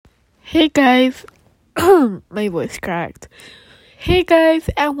Hey guys, my voice cracked. Hey guys,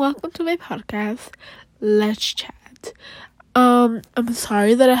 and welcome to my podcast, Let's Chat. I'm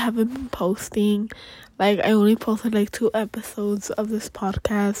sorry that I haven't been posting. I only posted 2 episodes of this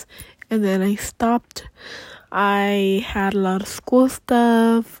podcast, and then I stopped. I had a lot of school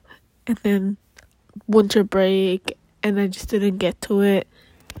stuff, and then winter break, and I just didn't get to it.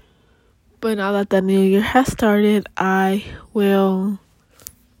 But now that the new year has started, I will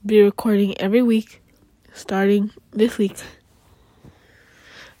be recording every week starting this week.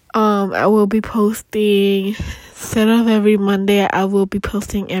 I will be posting instead of every Monday, I will be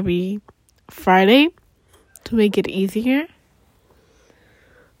posting every Friday to make it easier.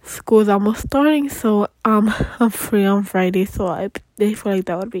 School is almost starting, so I'm free on Friday, so I feel like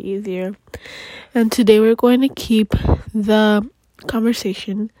that would be easier. And today we're going to keep the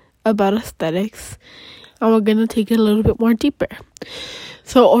conversation about aesthetics, and we're going to take it a little bit more deeper.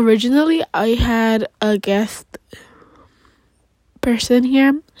 So originally I had a guest person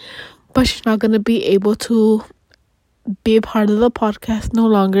here, but she's not going to be able to be a part of the podcast no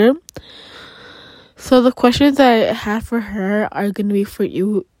longer. So the questions that I have for her are going to be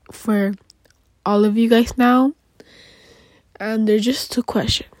for all of you guys now. And they're just 2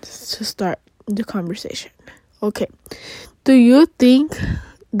 questions to start the conversation. Okay. Do you think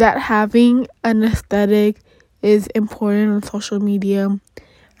that having an aesthetic is important on social media,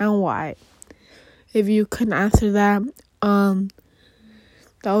 and why? If you can answer that, that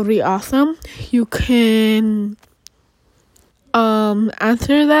would be awesome. You can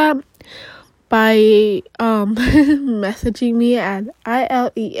answer that by messaging me at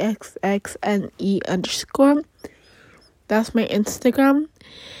ILEXXNE_. That's my Instagram.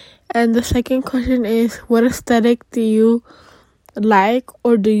 And the second question is, what aesthetic do you like,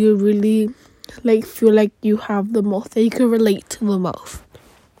 or do you really feel like you have the most, that you can relate to the most?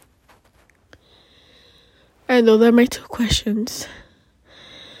 And those are my 2 questions.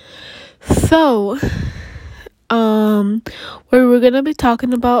 So, what we're gonna be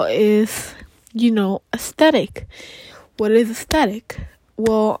talking about is, aesthetic. What is aesthetic?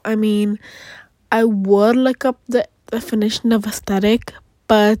 Well, I would look up the definition of aesthetic,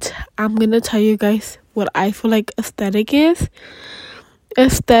 but I'm gonna tell you guys what I feel like aesthetic is.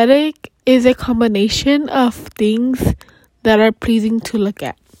 Aesthetic is a combination of things that are pleasing to look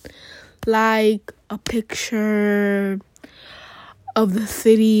at, like a picture of the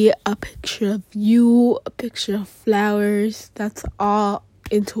city, a picture of you, a picture of flowers. That's all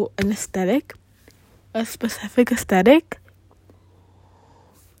into an aesthetic, a specific aesthetic.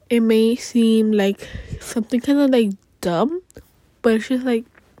 It may seem like something kind of dumb, but it's just I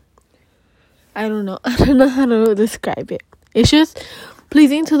don't know how to describe it. It's just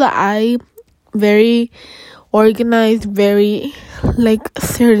pleasing to the eye, very organized, very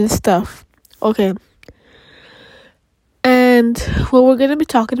certain stuff. Okay. And what we're gonna be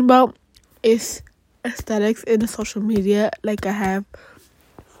talking about is aesthetics in the social media, like I have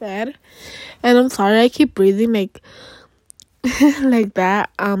said. And I'm sorry I keep breathing like that.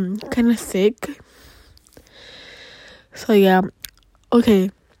 I'm kind of sick. So yeah.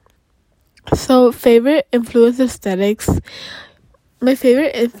 Okay. So favorite influencer aesthetics. My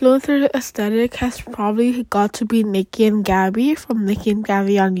favorite influencer aesthetic has probably got to be Nikki and Gabby from Nikki and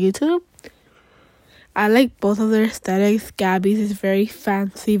Gabby on YouTube. I like both of their aesthetics. Gabby's is very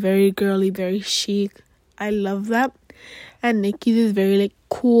fancy, very girly, very chic. I love that. And Nikki's is very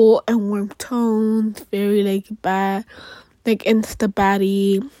cool and warm tones, very bad, insta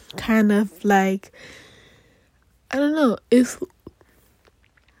baddie, kind of I don't know.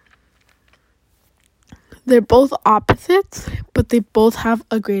 They're both opposites, but they both have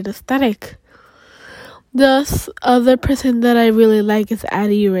a great aesthetic. The other person that I really like is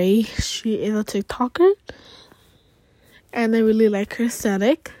Addie Ray. She is a TikToker, and I really like her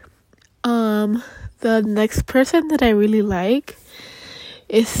aesthetic. The next person that I really like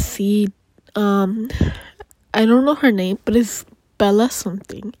is I don't know her name, but it's Bella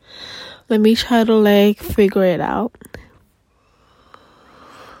something. Let me try to figure it out.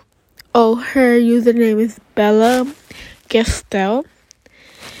 Oh, her username is Bella Gestel.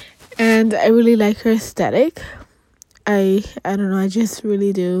 And I really like her aesthetic. I don't know, I just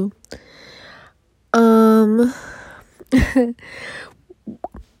really do.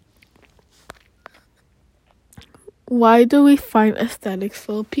 Why do we find aesthetics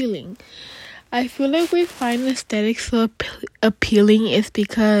so appealing? I feel like we find aesthetics so appealing is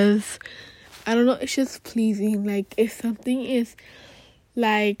because, I don't know, it's just pleasing. If something is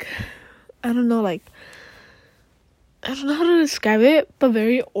I don't know how to describe it, but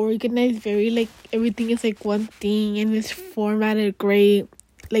very organized, very everything is one thing and it's formatted great.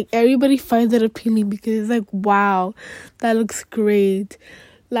 like everybody finds it appealing because it's like, wow, that looks great.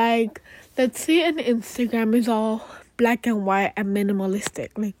 Like, let's say an Instagram is all black and white and minimalistic.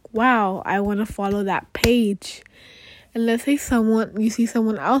 Like, wow, I want to follow that page. And let's say you see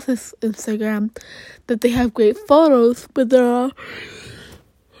someone else's Instagram that they have great photos, but they're all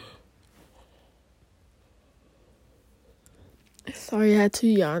sorry, I had to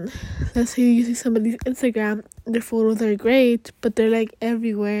yawn. Let's say you see somebody's Instagram, their photos are great, but they're like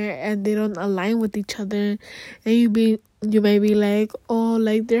everywhere and they don't align with each other. And you may be like, oh,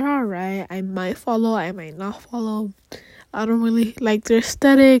 like they're alright. I might follow, I might not follow. I don't really like their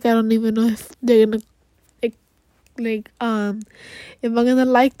aesthetic. I don't even know if they're gonna if I'm gonna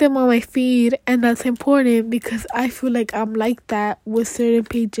like them on my feed. And that's important because I feel like I'm like that with certain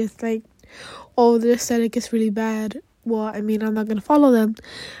pages. Like, oh, their aesthetic is really bad. Well, I mean, I'm not gonna follow them.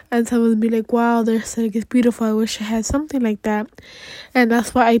 And someone will be like, wow, their aesthetic is beautiful, I wish I had something like that. And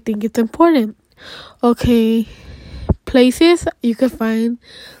that's why I think it's important. Okay, places you could find,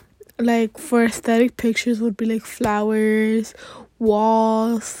 like, for aesthetic pictures would be like flowers,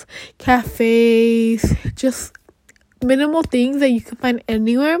 walls, cafes, just minimal things that you can find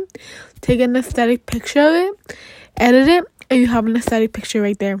anywhere. Take an aesthetic picture of it, edit it, and you have an aesthetic picture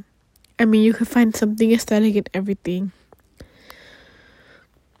right there. I mean, you can find something aesthetic in everything.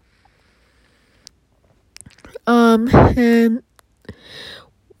 And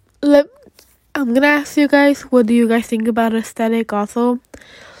I'm gonna ask you guys, what do you guys think about aesthetic also?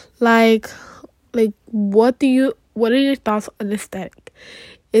 Like what are your thoughts on aesthetic?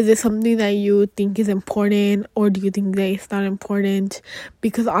 Is it something that you think is important, or do you think that it's not important?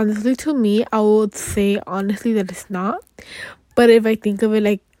 Because honestly, to me, I would say honestly that it's not. But if I think of it,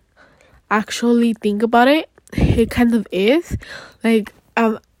 like, actually think about it, it kind of is. Like,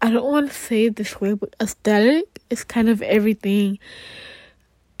 I don't want to say it this way, but aesthetic is kind of everything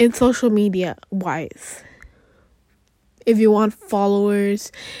in social media wise. If you want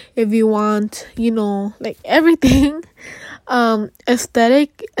followers, if you want, like everything,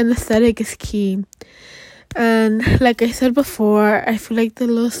 aesthetic is key. And like I said before, I feel like the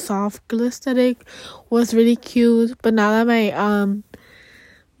little soft glow aesthetic was really cute. But now that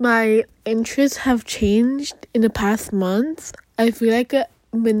my interests have changed in the past months, I feel like a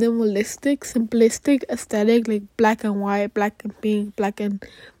minimalistic, simplistic aesthetic, like black and white, black and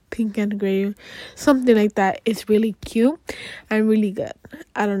pink and gray, something like that, is really cute and really good.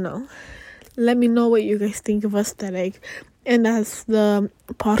 I don't know. Let me know what you guys think of aesthetic. And that's the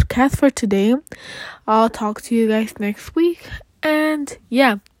podcast for today. I'll talk to you guys next week. And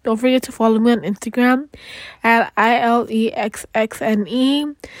yeah, don't forget to follow me on Instagram at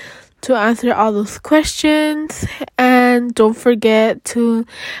ILEXXNE to answer all those questions. And don't forget to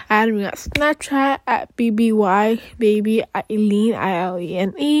add me on Snapchat at BBY baby Eileen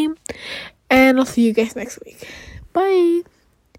ILENE. And I'll see you guys next week. Bye.